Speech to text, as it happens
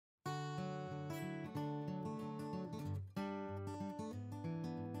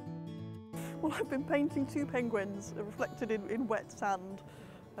Well, I've been painting two penguins reflected in wet sand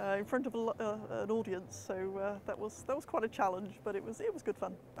in front of an audience, so that was quite a challenge, but it was good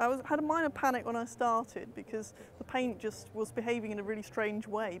fun. I had a minor panic when I started because the paint just was behaving in a really strange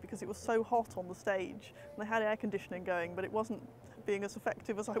way because it was so hot on the stage, and they had air conditioning going, but it wasn't being as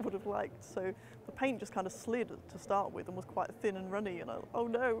effective as I would have liked. So the paint just kind of slid to start with and was quite thin and runny, and oh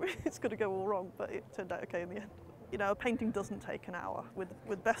no, it's going to go all wrong, but it turned out okay in the end. You know, a painting doesn't take an hour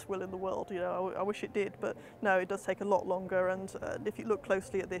with best will in the world. You know, I wish it did, but no, it does take a lot longer. And if you look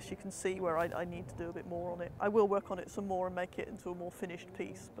closely at this, you can see where I need to do a bit more on it. I will work on it some more and make it into a more finished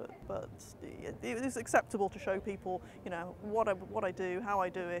piece. But it is acceptable to show people, you know, what I do, how I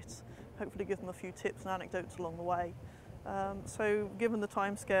do it. Hopefully, give them a few tips and anecdotes along the way. So, given the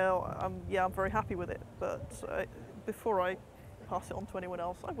time scale, I'm very happy with it. But before I pass it on to anyone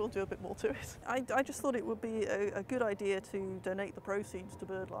else, I will do a bit more to it. I just thought it would be a good idea to donate the proceeds to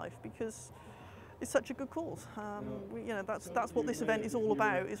BirdLife because it's such a good cause. You know, that's what this event is all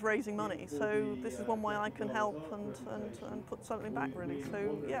about, is raising money. So this is one way I can help and put something back, really.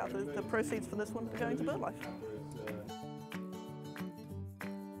 So yeah, the proceeds for this one are going to BirdLife.